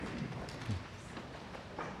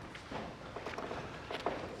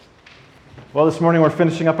Well, this morning we're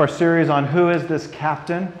finishing up our series on who is this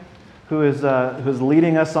captain who's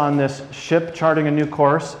leading us on this ship, charting a new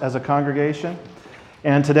course as a congregation.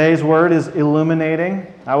 And today's word is illuminating.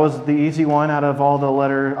 That was the easy one out of all the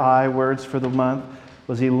letter I words for the month,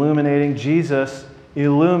 was illuminating. Jesus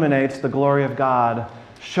illuminates the glory of God,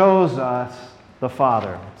 shows us the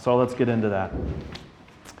Father. So let's get into that.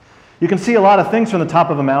 You can see a lot of things from the top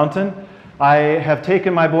of a mountain. I have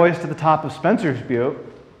taken my boys to the top of Spencer's Butte.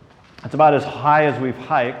 It's about as high as we've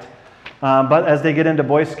hiked, but as they get into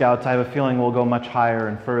Boy Scouts, I have a feeling we'll go much higher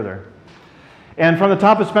and further. And from the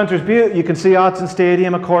top of Spencer's Butte, you can see Autzen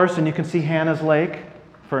Stadium, of course, and you can see Hannah's Lake,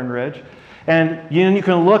 Fern Ridge, and you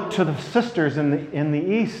can look to the sisters in the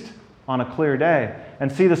east on a clear day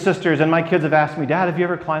and see the sisters. And my kids have asked me, Dad, have you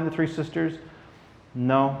ever climbed the Three Sisters?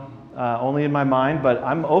 No, only in my mind, but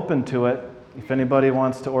I'm open to it if anybody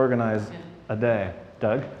wants to organize a day.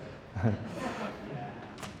 Doug?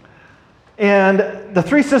 And the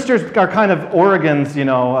Three Sisters are kind of Oregon's,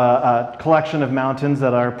 collection of mountains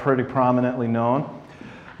that are pretty prominently known.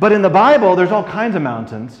 But in the Bible, there's all kinds of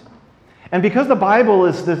mountains. And because the Bible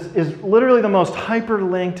is literally the most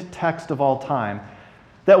hyperlinked text of all time,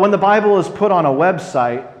 that when the Bible is put on a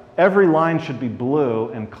website, every line should be blue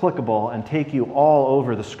and clickable and take you all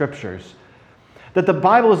over the Scriptures. That the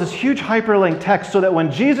Bible is this huge hyperlinked text so that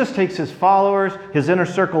when Jesus takes his followers, his inner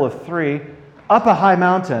circle of three, up a high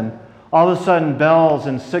mountain, all of a sudden, bells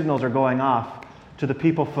and signals are going off to the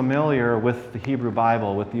people familiar with the Hebrew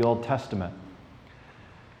Bible, with the Old Testament.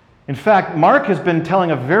 In fact, Mark has been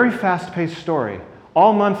telling a very fast-paced story.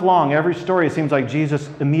 All month long, every story, it seems like Jesus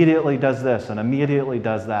immediately does this and immediately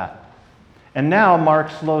does that. And now Mark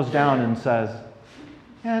slows down and says,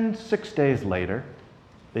 and 6 days later,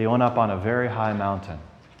 they went up on a very high mountain.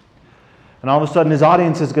 And all of a sudden, his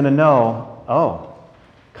audience is going to know,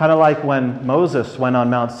 kind of like when Moses went on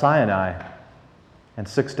Mount Sinai, and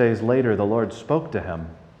 6 days later the Lord spoke to him.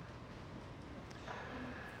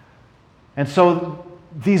 And so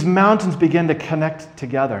these mountains begin to connect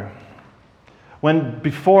together. When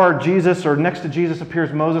before Jesus or next to Jesus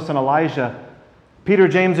appears Moses and Elijah, Peter,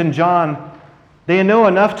 James, and John, they know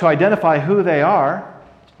enough to identify who they are.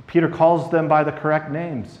 Peter calls them by the correct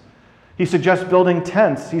names. He suggests building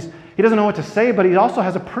tents. He doesn't know what to say, but he also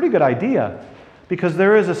has a pretty good idea, because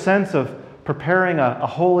there is a sense of preparing a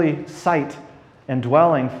holy site and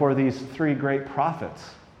dwelling for these three great prophets.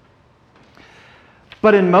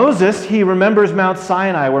 But in Moses, he remembers Mount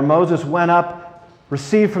Sinai, where Moses went up,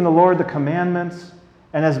 received from the Lord the commandments,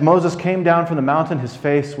 and as Moses came down from the mountain, his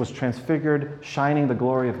face was transfigured, shining the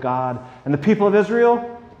glory of God. And the people of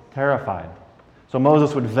Israel, terrified. So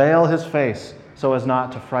Moses would veil his face so as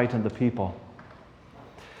not to frighten the people.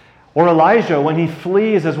 Or Elijah, when he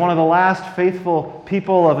flees as one of the last faithful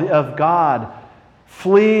people of God,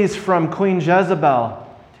 flees from Queen Jezebel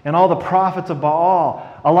and all the prophets of Baal.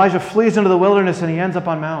 Elijah flees into the wilderness and he ends up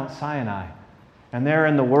on Mount Sinai. And there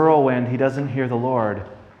in the whirlwind, he doesn't hear the Lord.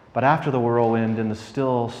 But after the whirlwind, in the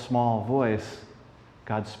still small voice,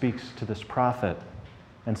 God speaks to this prophet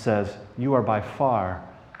and says, "You are by far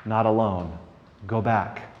not alone. Go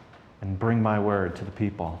back and bring my word to the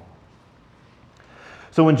people."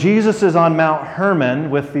 So when Jesus is on Mount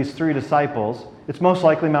Hermon with these three disciples, it's most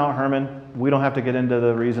likely Mount Hermon. We don't have to get into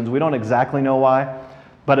the reasons. We don't exactly know why,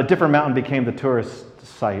 but a different mountain became the tourist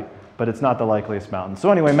site, but it's not the likeliest mountain.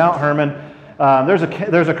 So anyway, Mount Hermon,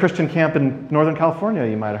 there's a Christian camp in Northern California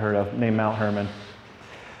you might have heard of named Mount Hermon.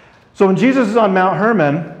 So when Jesus is on Mount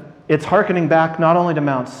Hermon, it's hearkening back not only to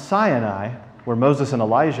Mount Sinai, where Moses and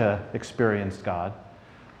Elijah experienced God,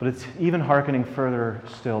 but it's even hearkening further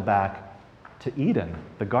still back to Eden,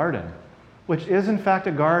 the garden, which is in fact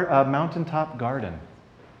a mountaintop garden.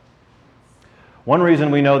 One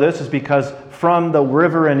reason we know this is because from the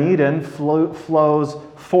river in Eden flows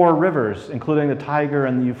 4 rivers, including the Tiger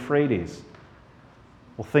and the Euphrates.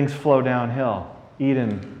 Well, things flow downhill.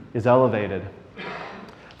 Eden is elevated.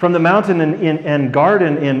 From the mountain and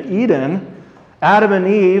garden in Eden, Adam and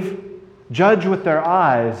Eve judge with their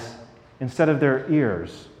eyes instead of their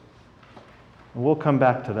ears. And we'll come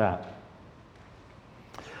back to that.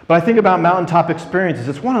 But I think about mountaintop experiences.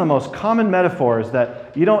 It's one of the most common metaphors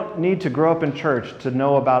that you don't need to grow up in church to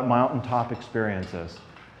know about mountaintop experiences.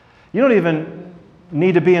 You don't even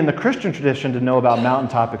need to be in the Christian tradition to know about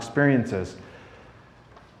mountaintop experiences.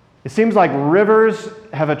 It seems like rivers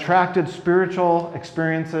have attracted spiritual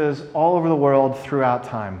experiences all over the world throughout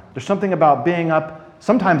time. There's something about being up,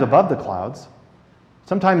 sometimes above the clouds,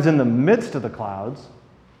 sometimes in the midst of the clouds,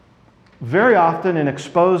 very often in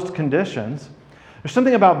exposed conditions. There's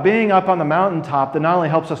something about being up on the mountaintop that not only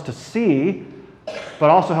helps us to see, but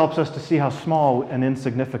also helps us to see how small and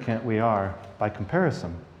insignificant we are by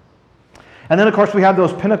comparison. And then, of course, we have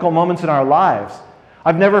those pinnacle moments in our lives.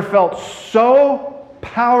 I've never felt so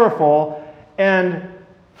powerful and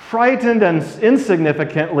frightened and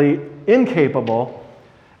insignificantly incapable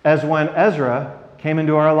as when Ezra came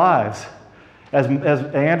into our lives. As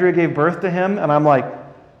Andrea gave birth to him, and I'm like,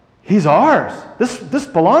 he's ours. This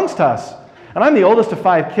belongs to us. And I'm the oldest of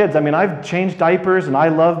 5 kids. I mean, I've changed diapers and I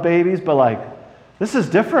love babies, but like, this is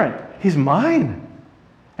different. He's mine.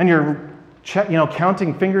 And you're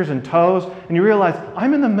counting fingers and toes, and you realize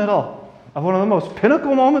I'm in the middle of one of the most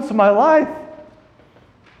pinnacle moments of my life.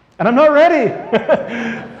 And I'm not ready.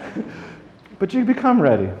 But you become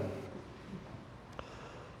ready.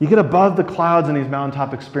 You get above the clouds in these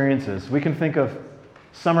mountaintop experiences. We can think of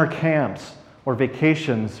summer camps or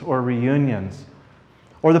vacations or reunions,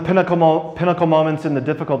 or the pinnacle moments in the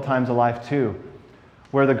difficult times of life too,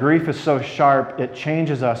 where the grief is so sharp it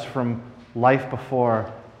changes us from life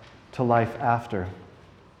before to life after.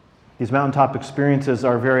 These mountaintop experiences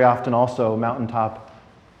are very often also mountaintop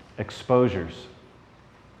exposures.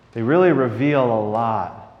 They really reveal a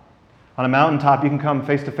lot. On a mountaintop, you can come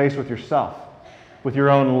face to face with yourself, with your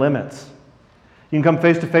own limits. You can come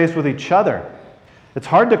face to face with each other. It's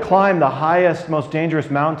hard to climb the highest, most dangerous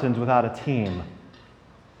mountains without a team.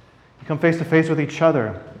 You come face to face with each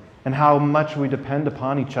other and how much we depend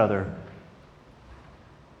upon each other.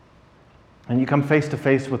 And you come face to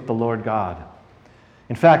face with the Lord God.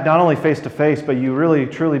 In fact, not only face to face, but you really,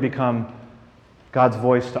 truly become God's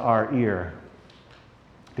voice to our ear.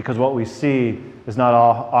 Because what we see is not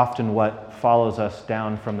often what follows us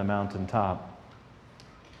down from the mountaintop.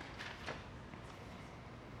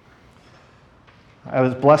 I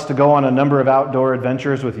was blessed to go on a number of outdoor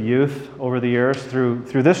adventures with youth over the years through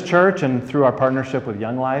this church and through our partnership with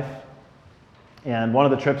Young Life. And one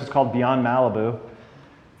of the trips is called Beyond Malibu. In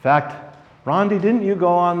fact, Rondi, didn't you go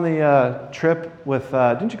on the trip with,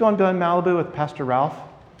 didn't you go on Beyond Malibu with Pastor Ralph?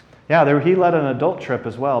 Yeah, he led an adult trip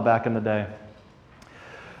as well back in the day.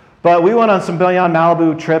 But we went on some Beyond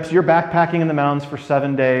Malibu trips. You're backpacking in the mountains for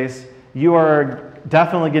 7 days. You are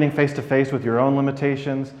definitely getting face to face with your own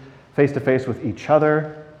limitations, face to face with each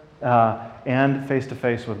other, and face to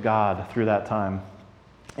face with God through that time.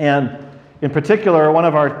 And in particular, one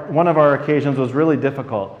of our occasions was really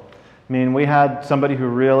difficult. I mean, we had somebody who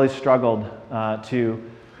really struggled to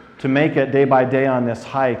make it day by day on this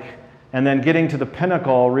hike, and then getting to the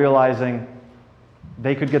pinnacle, realizing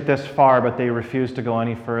they could get this far, but they refused to go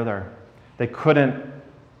any further. They couldn't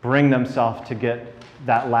bring themselves to get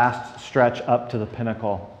that last stretch up to the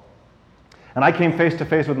pinnacle. And I came face to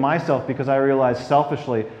face with myself because I realized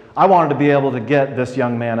selfishly I wanted to be able to get this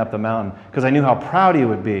young man up the mountain because I knew how proud he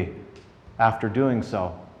would be after doing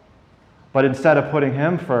so. But instead of putting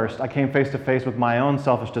him first, I came face to face with my own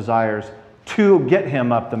selfish desires to get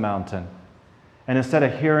him up the mountain. And instead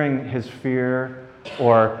of hearing his fear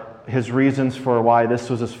or his reasons for why this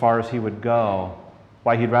was as far as he would go,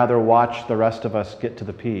 why he'd rather watch the rest of us get to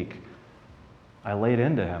the peak, I laid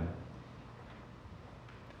into him.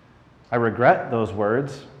 I regret those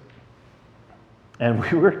words. And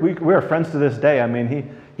we're friends to this day. I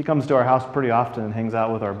mean, he comes to our house pretty often and hangs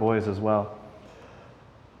out with our boys as well.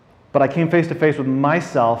 But I came face to face with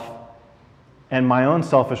myself and my own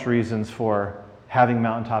selfish reasons for having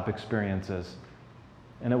mountaintop experiences.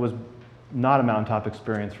 And it was not a mountaintop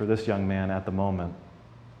experience for this young man at the moment.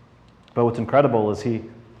 But what's incredible is he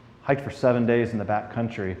hiked for 7 days in the back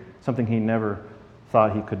country, something he never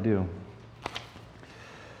thought he could do.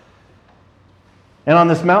 And on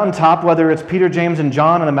this mountaintop, whether it's Peter, James, and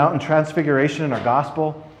John on the mountain transfiguration in our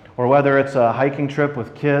gospel, or whether it's a hiking trip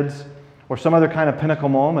with kids, or some other kind of pinnacle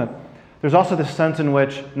moment, there's also this sense in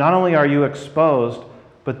which not only are you exposed,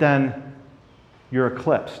 but then you're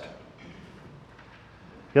eclipsed.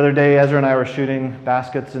 The other day, Ezra and I were shooting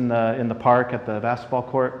baskets in the park at the basketball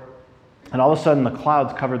court, and all of a sudden the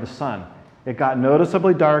clouds covered the sun. It got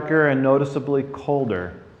noticeably darker and noticeably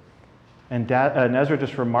colder. And Ezra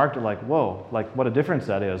just remarked it like, whoa, like what a difference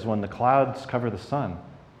that is when the clouds cover the sun.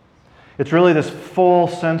 It's really this full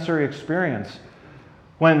sensory experience.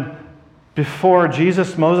 When before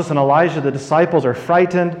Jesus, Moses, and Elijah, the disciples are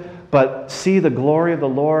frightened, but see the glory of the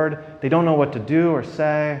Lord. They don't know what to do or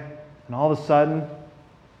say. And all of a sudden,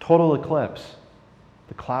 total eclipse.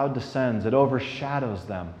 The cloud descends. It overshadows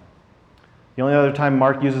them. The only other time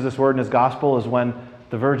Mark uses this word in his gospel is when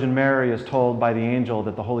the Virgin Mary is told by the angel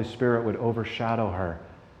that the Holy Spirit would overshadow her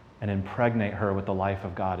and impregnate her with the life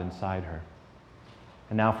of God inside her.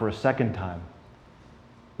 And now for a second time,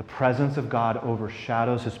 the presence of God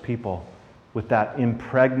overshadows his people with that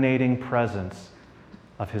impregnating presence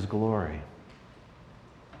of his glory.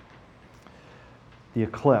 the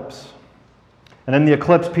eclipse. And in the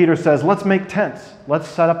eclipse, Peter says, let's make tents. Let's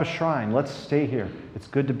set up a shrine. Let's stay here. It's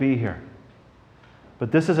good to be here.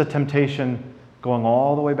 But this is a temptation going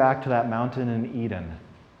all the way back to that mountain in Eden,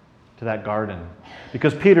 to that garden.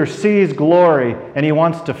 Because Peter sees glory and he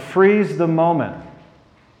wants to freeze the moment.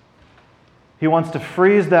 He wants to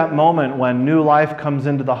freeze that moment when new life comes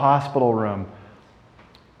into the hospital room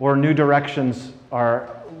or new directions are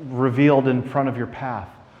revealed in front of your path.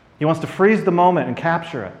 He wants to freeze the moment and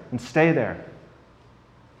capture it and stay there.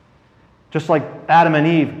 Just like Adam and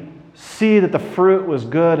Eve see that the fruit was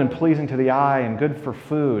good and pleasing to the eye and good for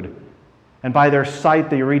food. And by their sight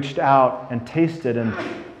they reached out and tasted, and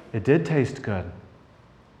it did taste good.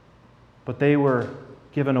 But they were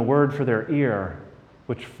given a word for their ear,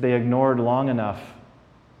 which they ignored long enough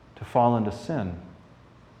to fall into sin.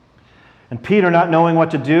 And Peter, not knowing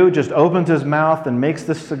what to do, just opens his mouth and makes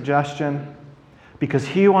this suggestion because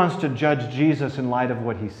he wants to judge Jesus in light of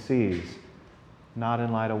what he sees, not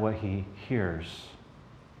in light of what he hears.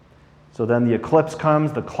 So then the eclipse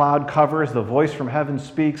comes, the cloud covers, the voice from heaven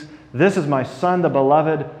speaks, "This is my Son, the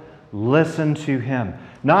beloved, listen to him."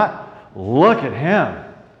 Not, "Look at him.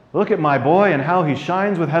 Look at my boy and how he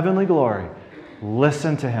shines with heavenly glory."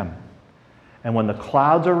 Listen to him. And when the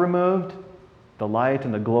clouds are removed, the light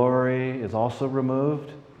and the glory is also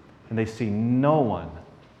removed, and they see no one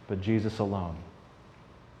but Jesus alone.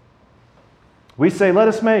 We say, "Let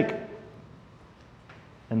us make."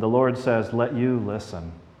 And the Lord says, "Let you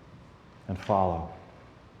listen and follow."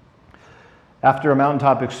 After a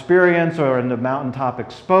mountaintop experience or in the mountaintop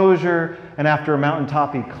exposure, and after a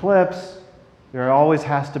mountaintop eclipse, there always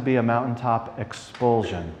has to be a mountaintop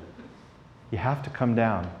expulsion. You have to come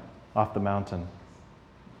down off the mountain.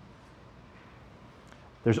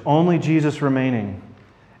 There's only Jesus remaining,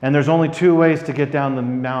 and there's only two ways to get down the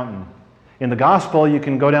mountain. In the gospel, you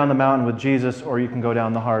can go down the mountain with Jesus, or you can go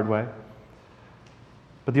down the hard way.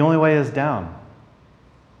 But the only way is down.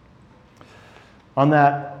 On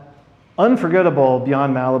that unforgettable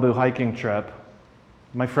Beyond Malibu hiking trip,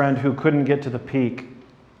 my friend who couldn't get to the peak,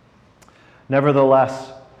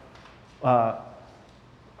 nevertheless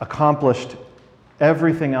accomplished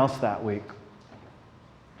everything else that week.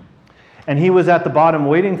 And he was at the bottom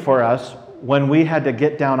waiting for us when we had to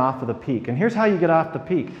get down off of the peak. And here's how you get off the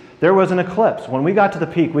peak. There was an eclipse. When we got to the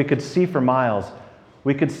peak, we could see for miles.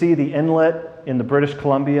 We could see the inlet in the British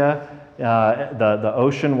Columbia, the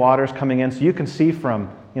ocean waters coming in. So you can see from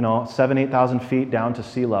 7,000, 8,000 feet down to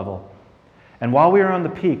sea level. And while we were on the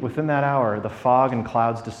peak, within that hour, the fog and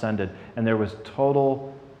clouds descended, and there was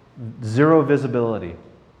total zero visibility.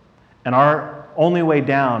 And our only way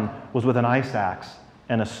down was with an ice axe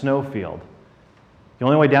and a snow field. The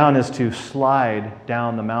only way down is to slide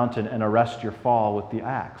down the mountain and arrest your fall with the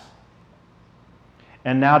axe.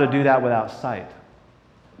 And now to do that without sight.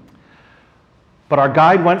 But our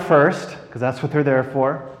guide went first, because that's what they're there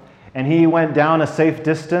for, and he went down a safe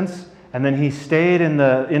distance, and then he stayed in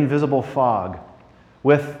the invisible fog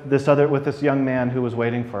with this young man who was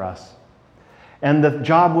waiting for us. And the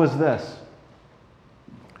job was this.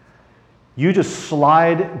 You just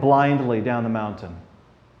slide blindly down the mountain,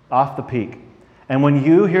 off the peak. And when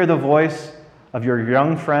you hear the voice of your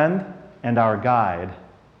young friend and our guide,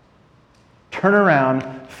 turn around,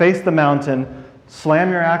 face the mountain, slam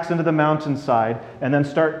your axe into the mountainside, and then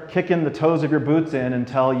start kicking the toes of your boots in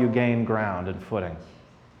until you gain ground and footing.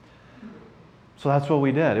 So that's what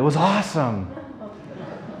we did. It was awesome.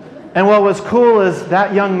 And what was cool is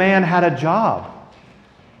that young man had a job.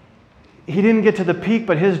 He didn't get to the peak,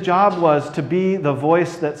 but his job was to be the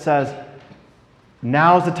voice that says,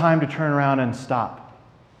 now's the time to turn around and stop.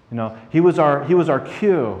 He was our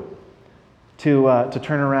cue to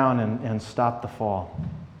turn around and stop the fall.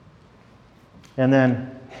 And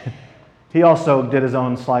then he also did his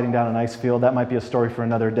own sliding down an ice field. That might be a story for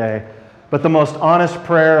another day. But the most honest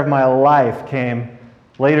prayer of my life came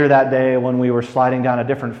later that day when we were sliding down a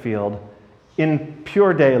different field in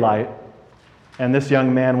pure daylight. And this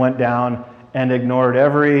young man went down and ignored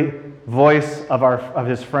every voice of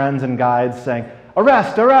his friends and guides saying,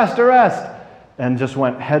 "Arrest, arrest, arrest!" and just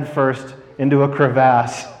went headfirst into a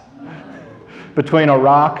crevasse between a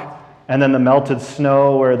rock and then the melted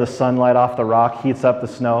snow where the sunlight off the rock heats up the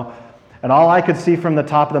snow. And all I could see from the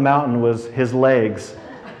top of the mountain was his legs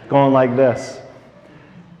going like this.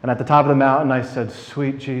 And at the top of the mountain I said,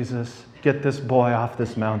 "Sweet Jesus, get this boy off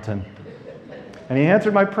this mountain." And he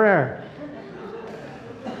answered my prayer.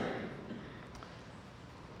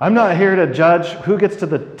 I'm not here to judge who gets to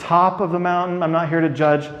the top of the mountain. I'm not here to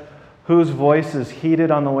judge whose voice is heated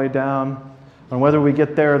on the way down, and whether we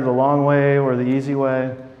get there the long way or the easy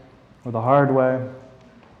way or the hard way.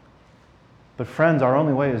 But friends, our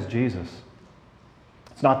only way is Jesus.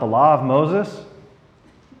 It's not the law of Moses,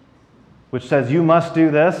 which says you must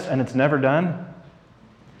do this, and it's never done.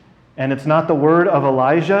 And it's not the word of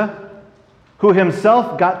Elijah, who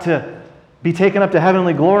himself got to be taken up to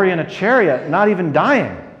heavenly glory in a chariot, not even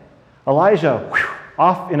dying. Elijah,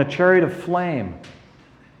 off in a chariot of flame.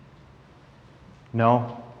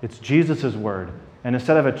 No, it's Jesus' word. And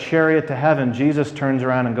instead of a chariot to heaven, Jesus turns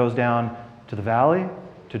around and goes down to the valley,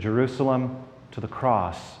 to Jerusalem, to the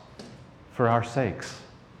cross for our sakes,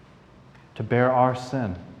 to bear our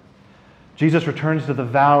sin. Jesus returns to the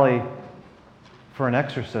valley for an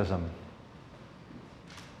exorcism.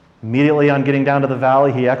 Immediately on getting down to the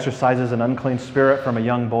valley, he exorcises an unclean spirit from a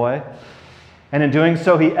young boy. And in doing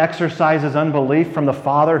so, he exorcises unbelief from the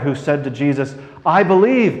father who said to Jesus, "I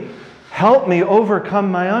believe, help me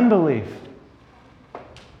overcome my unbelief."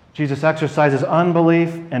 Jesus exorcises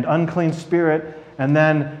unbelief and unclean spirit, and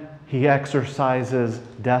then he exorcises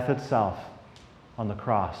death itself on the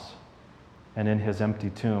cross and in his empty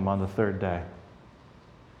tomb on the third day.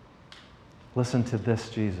 Listen to this,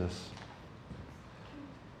 Jesus.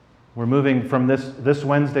 We're moving from this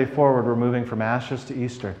Wednesday forward, we're moving from Ashes to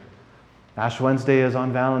Easter. Ash Wednesday is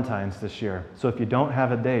on Valentine's this year. So if you don't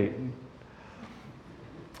have a date,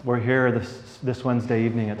 we're here this Wednesday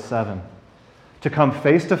evening at 7 to come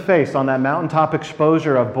face to face on that mountaintop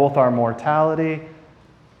exposure of both our mortality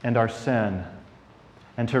and our sin,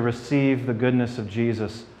 and to receive the goodness of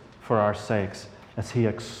Jesus for our sakes as he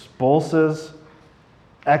expulses,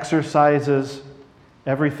 exorcises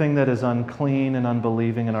everything that is unclean and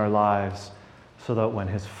unbelieving in our lives, so that when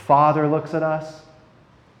his Father looks at us,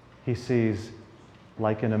 he sees,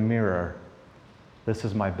 like in a mirror, this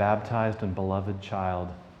is my baptized and beloved child,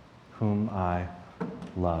 whom I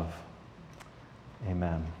love.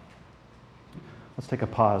 Amen. Let's take a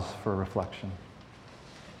pause for reflection.